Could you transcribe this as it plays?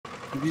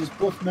Have you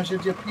both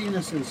measured your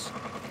penises?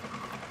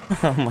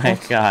 Oh my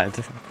god.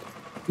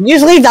 Can you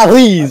just leave that,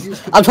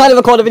 please? I'm trying to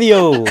record a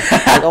video.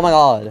 Like, oh my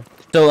god.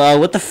 So,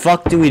 what the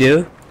fuck do we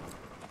do?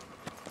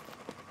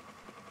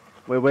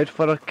 We wait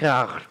for a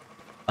car.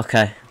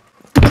 Okay.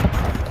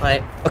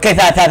 Wait. Okay,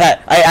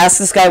 Pat. I asked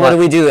this guy what do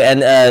we do,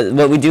 and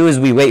what we do is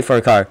we wait for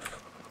a car.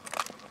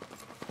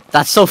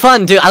 That's so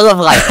fun, dude. I love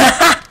life.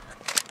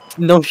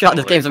 No shot.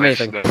 This game's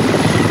amazing. There's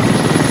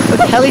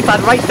a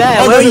helipad right there.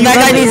 Oh, Where are you that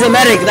guy running? needs a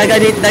medic. That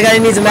guy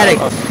needs a medic.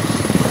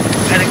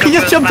 He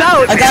just jumped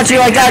out. I got you.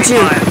 I got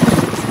you.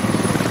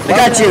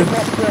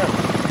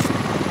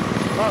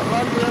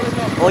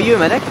 Oh, you a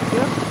medic?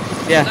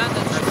 Yeah.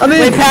 I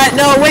mean, Wait, Pat.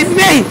 No, wait for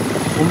me.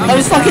 I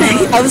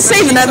was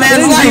saving that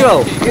man's life.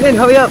 Get in,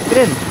 hurry up,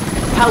 get in.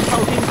 Pow,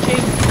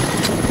 king.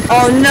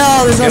 Oh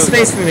no, there's no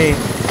space for me.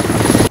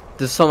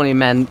 There's so many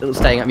men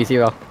staring at me,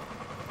 Zero.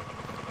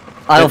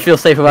 I don't feel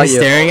safe about you.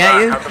 Staring at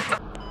you?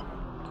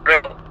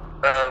 Bro,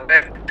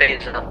 we're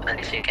page up and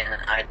if you can,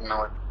 I don't know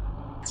what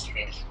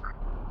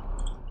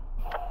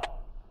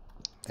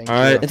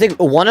Alright. I think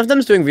one of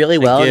them's doing really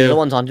well, and the you. other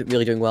ones aren't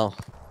really doing well.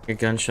 Your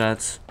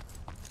gunshots.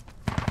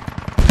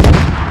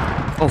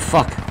 Oh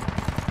fuck.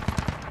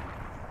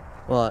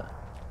 What?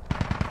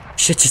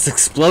 Shit just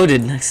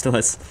exploded next to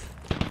us.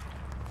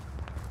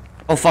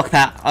 Oh fuck,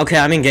 Pat. Okay,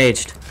 I'm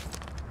engaged.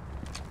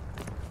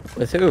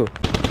 With who?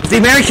 The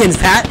Americans,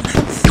 Pat!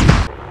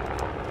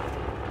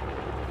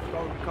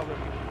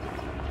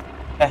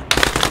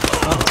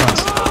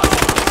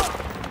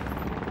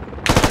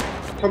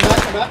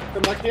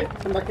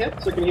 Come back here,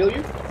 so I can heal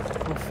you.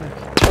 Oh fuck.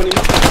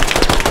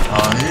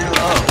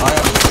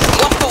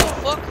 What the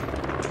fuck?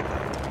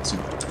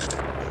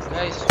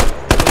 Guys,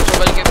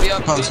 somebody get me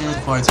up. I'm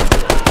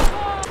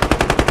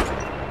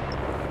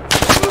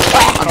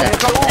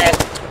dead.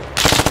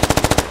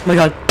 Oh my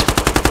god.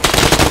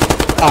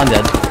 Oh, I'm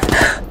dead.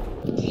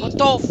 What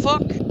the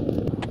fuck?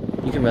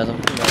 You can res him.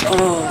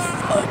 Oh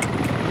fuck.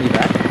 Are you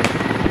back?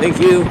 Thank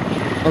you.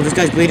 Oh, this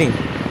guy's bleeding.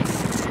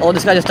 Oh,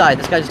 this guy just died.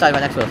 This guy just died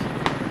right next to us.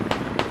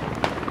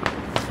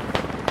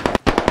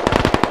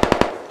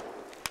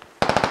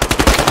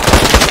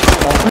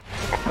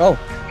 Oh.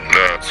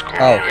 Let's go.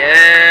 Oh.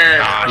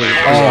 Yeah!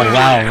 Oh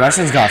wow,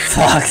 Russians got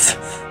fucked.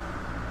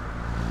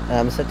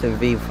 I'm set to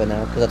V for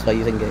now, because that's what I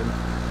use in game.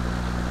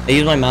 I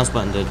used my mouse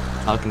button, dude.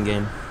 Talking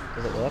game.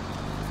 Does it work?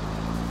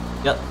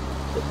 Yep.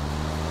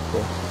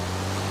 Cool.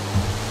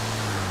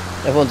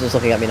 Everyone's just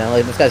looking at me now.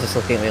 Like, this guy's just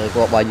looking at me like,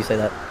 why'd you say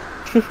that?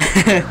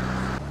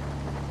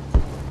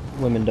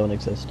 Women don't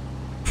exist.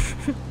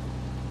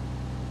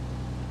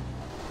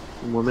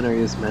 Women are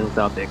just men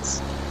without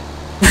dicks.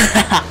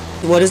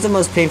 What is the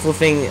most painful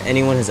thing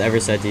anyone has ever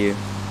said to you?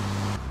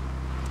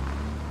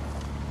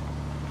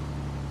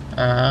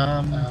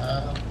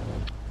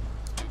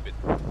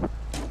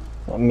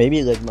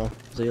 Maybe Ligma.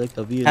 So you like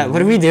the view. Pat,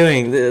 what are we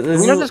doing? This We're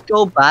is gonna just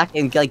go back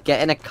and like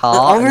get in a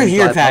car. over and then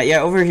here, drive Pat. up.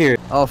 Yeah, over here.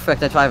 Oh frick,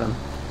 they're driving.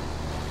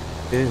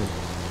 Dude.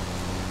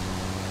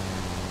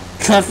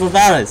 Cut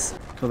without us.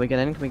 Can we get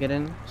in? Can we get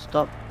in?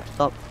 Stop.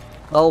 Stop.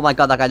 Oh my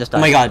god, that guy just died.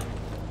 Oh my god.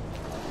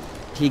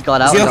 He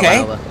got out Is he and got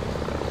okay? run over.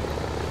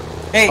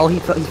 Hey. Oh,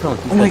 he's prone.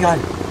 Oh my god.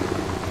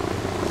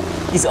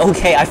 He's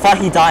okay. I thought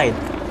he died.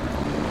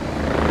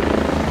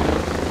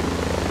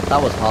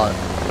 That was hard.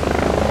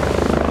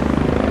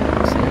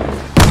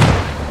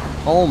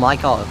 Oh my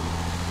god.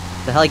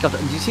 The helicopter.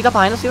 Did you see that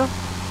behind us, here?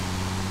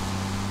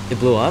 It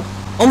blew up?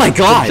 Oh my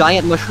god! The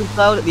giant mushroom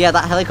cloud? Yeah,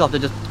 that helicopter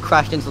just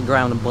crashed into the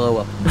ground and blew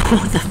up.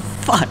 What the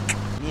fuck?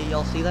 Yeah,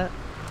 y'all see that?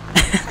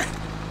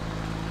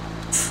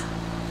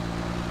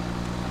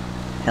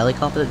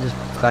 Helicopter that just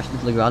crashed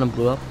into the ground and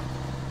blew up?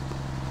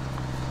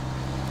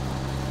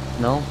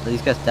 No? Are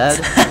these guys dead?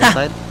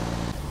 Inside?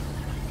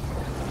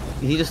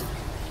 Is he just...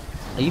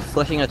 Are you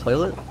flushing a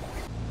toilet?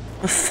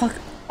 The fuck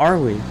are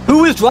we?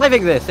 Who is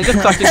driving this? They just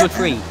crashed into a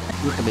tree.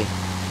 Look at me.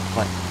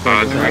 The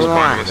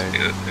respawn was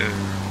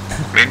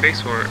main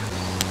base or?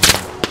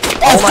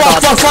 Oh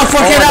fuck,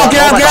 get out,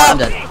 get out, get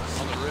out!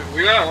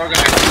 We gotta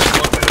organize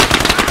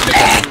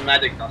some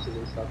magic houses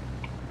and stuff.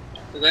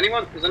 Is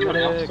anyone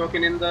else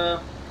talking in the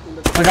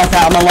I got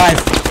that, I'm alive.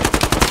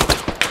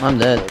 I'm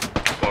dead.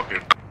 Fuck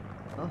it.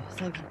 Oh,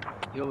 thank you.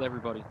 Heal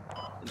everybody.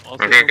 And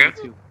also Okay, heal me good.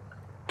 too.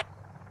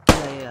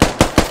 Yeah.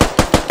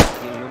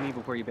 Heal me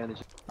before you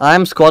bandage.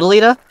 I'm squad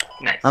leader?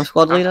 Nice. I'm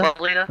squad leader? Squad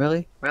leader?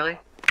 Really? Really?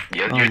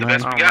 Yeah, Oh, you're the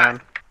best man. we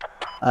got.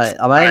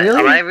 Am I really?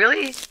 Am I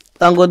really?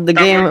 Downloaded the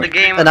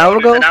game an hour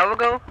ago? An hour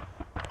ago?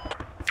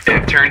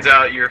 It turns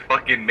out you're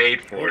fucking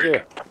made for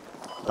it.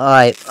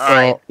 Alright,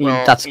 Alright,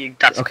 well, that's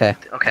okay.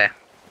 Okay.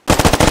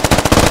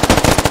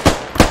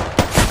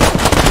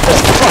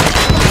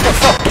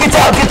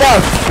 Get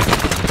down!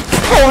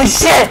 Holy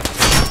shit!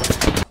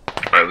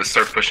 Alright, let's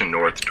start pushing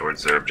north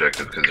towards their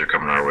objective because they're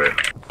coming our way.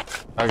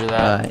 Roger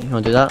that. Alright, you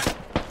wanna do that?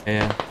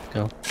 Yeah.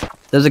 Go.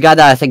 There's a guy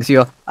that I think's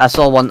you. I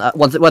saw one,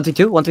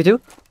 132? 132?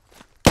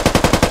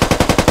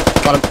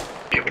 Got him.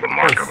 Be able to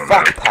mark on the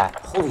Fuck, map. Pat.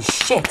 Holy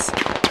shit!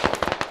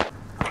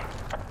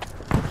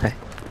 Okay.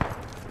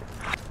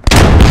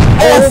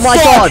 Oh my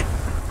god!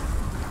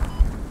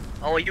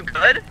 Oh, are you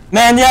good?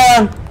 Man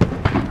down!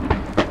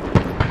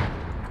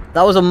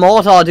 That was a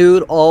mortar,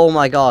 dude. Oh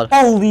my god.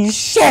 Holy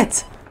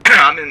shit!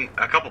 I'm in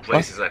a couple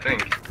places, I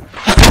think.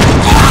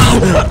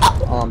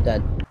 Oh, I'm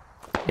dead.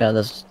 Yeah,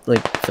 there's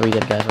like 3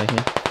 dead guys right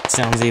here.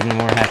 Sounds even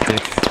more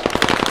hectic.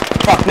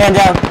 Fuck, man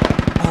down!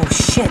 Oh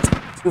shit!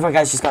 2 of our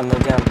guys just got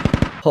mowed down.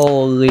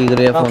 Holy,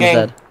 literally everyone's Okay.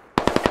 dead.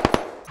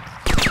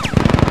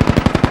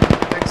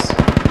 Thanks.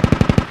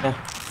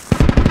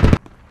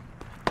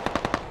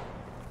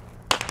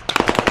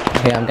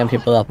 Okay, I'm getting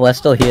people up. We're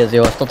still here,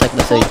 Zero. Still taking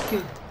the C.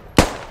 Fucking.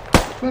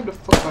 Where the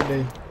fuck are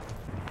they?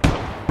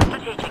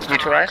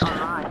 Neutralized?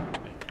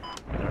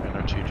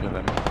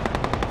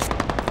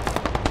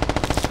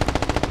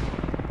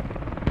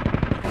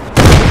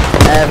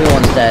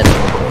 Everyone's dead.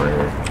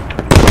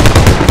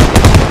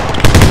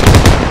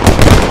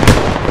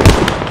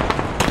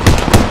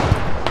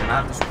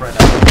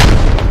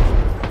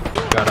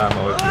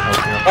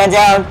 Man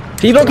down!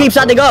 People keep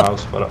standing up!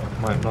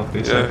 Might not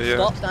be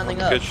Stop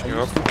standing up. Are you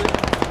stupid?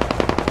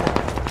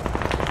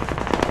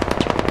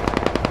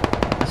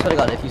 I swear to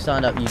god, if you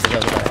stand up, you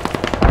deserve to die.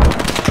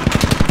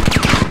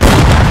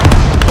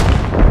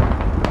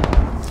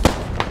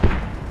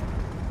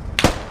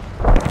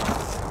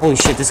 Holy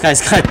shit, this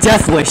guy's got a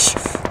death wish!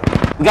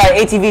 We got an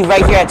ATV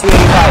right here at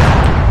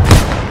 285.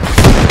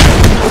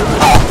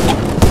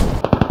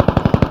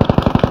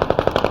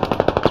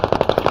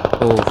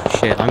 Oh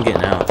shit, I'm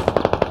getting out.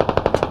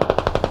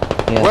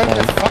 Yeah, Where sorry.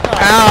 the fuck are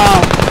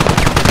Ow!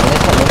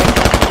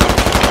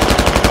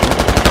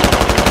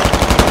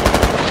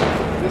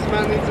 This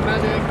man needs a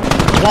medic.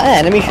 Is that an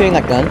enemy shooting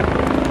that gun?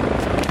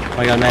 Oh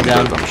my god, man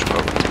down. they?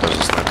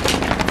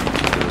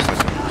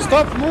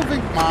 Stop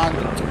moving, man!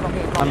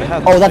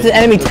 Oh, that's an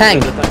enemy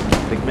tank!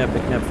 Pick me up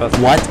fast.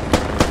 What?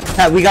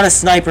 We got a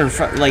sniper in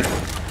front, like,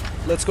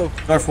 Let's go.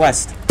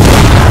 northwest.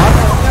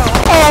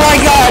 Oh my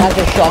god! Tank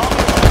is shot.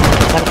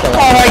 Tank shot.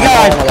 Oh my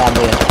god! Oh my god, I'm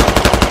bleeding.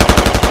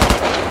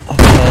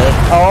 Okay.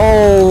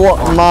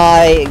 Oh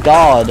my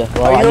god.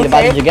 Well, Are I you need a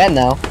bandage okay? again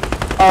now.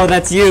 Oh,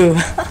 that's you.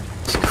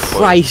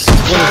 Christ, what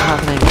is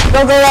happening?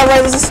 Don't go that way,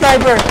 there's a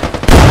sniper!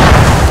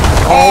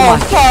 Oh my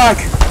fuck!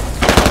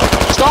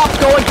 Stop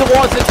going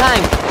towards the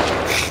tank!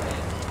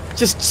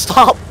 Just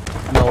stop!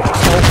 No,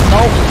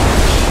 no.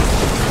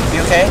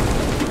 You okay?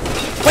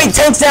 Wait,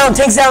 tank's down,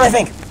 I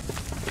think!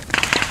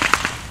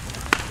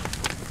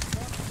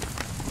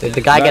 Did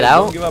the guy get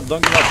out? Don't give up,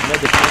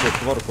 medic,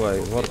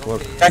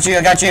 work. Got you,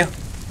 I got you.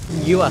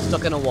 You are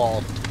stuck in a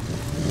wall.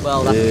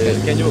 Well, that's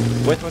good. Can you,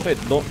 wait,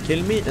 don't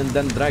kill me and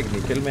then drag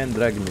me,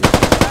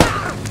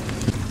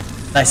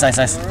 Nice.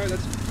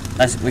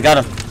 Nice, we got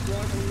him.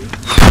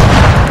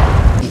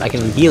 I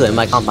can heal him,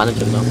 I can't manage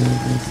him though.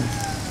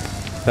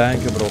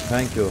 Thank you, bro,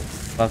 thank you.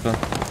 Welcome.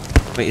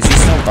 Wait, is he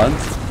still bugged?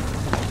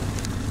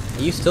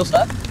 Are you still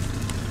stuck?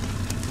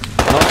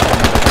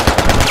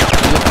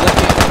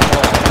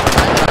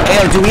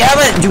 Hey, do we have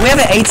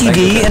an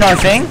ATV in our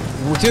thing?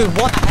 Dude,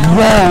 what the hell?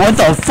 Whoa, what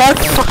the fuck?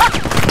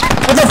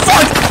 What the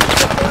fuck?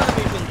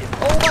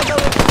 Oh my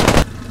god!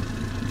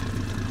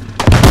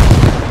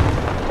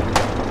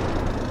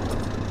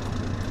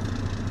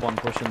 One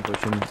pushing.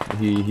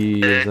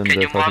 He is in Can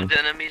the you mark fucking... the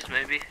enemies,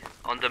 maybe?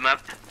 On the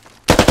map?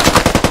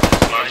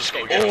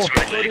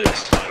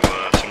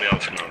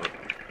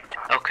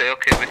 Okay,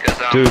 because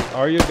Dude,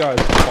 are you guys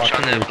trying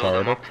fucking to blow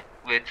them retarded? up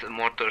with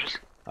mortars.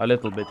 A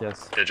little bit,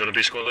 yes. Yeah, do you want to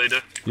be squad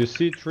leader? You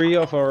see 3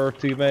 of our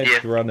teammates Yeah.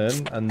 run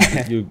in, and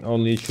you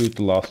only shoot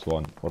the last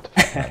one. What the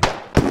fuck, man?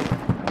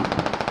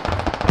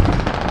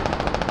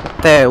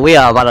 There, we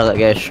are about to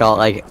get shot,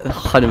 like,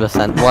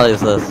 100%. What is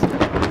this?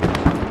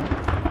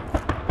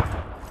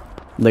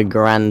 The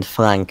Grand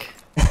Flank.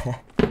 We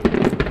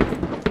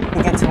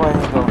get to where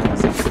he's going.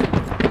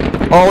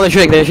 Oh, they're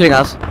shooting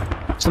us.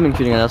 Something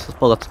shooting at us, let's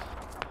pull it.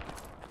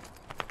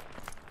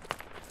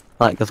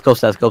 Right, let's go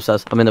upstairs.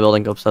 I'm in the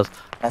building, go upstairs.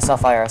 I saw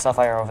fire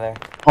over there.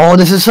 Oh,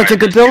 this is such a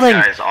good building!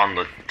 Guys on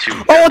the two.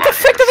 Oh, what the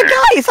frick, there's a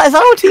guy! Is that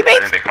our I teammate?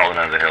 think they crawled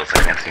out of the hills.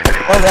 I can't see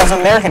anything. Oh, that was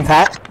American,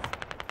 Pat.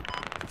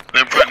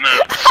 They're putting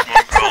that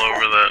smoke all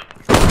over that.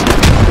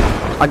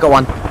 I got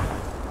one.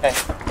 Okay,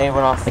 they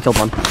went off. I killed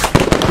one.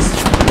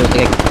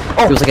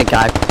 He was like a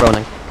guy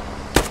groaning.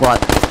 What?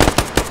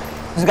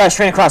 There's a guy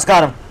straight across,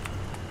 got him.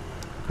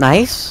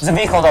 Nice. There's a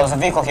vehicle though,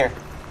 here.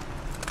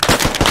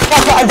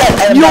 Fuck, I'm dead,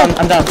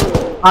 I'm done.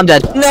 I'm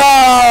dead.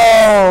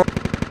 No!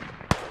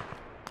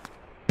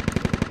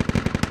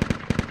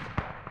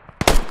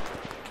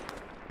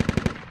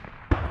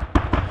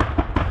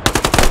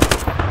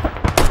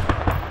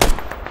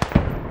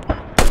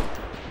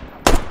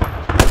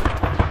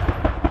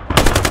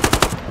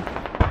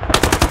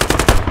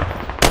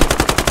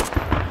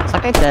 Is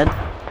that guy dead?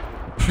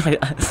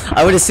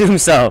 I would assume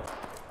so.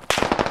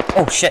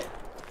 Oh shit.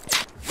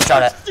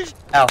 Shot at.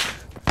 Ow.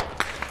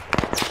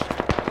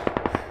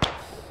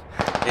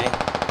 Did he?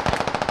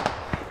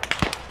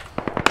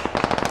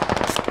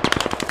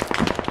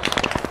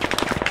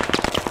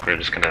 We're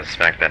just gonna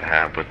smack that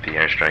hab with the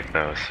airstrike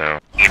though, so.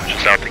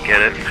 Just out to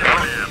get it.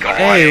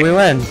 Hey, we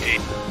win.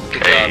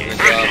 Good job, good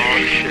job.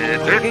 Dog shit.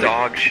 They're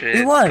dog shit.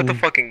 We won. Put the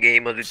fucking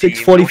game of the team.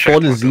 644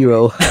 to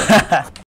 0.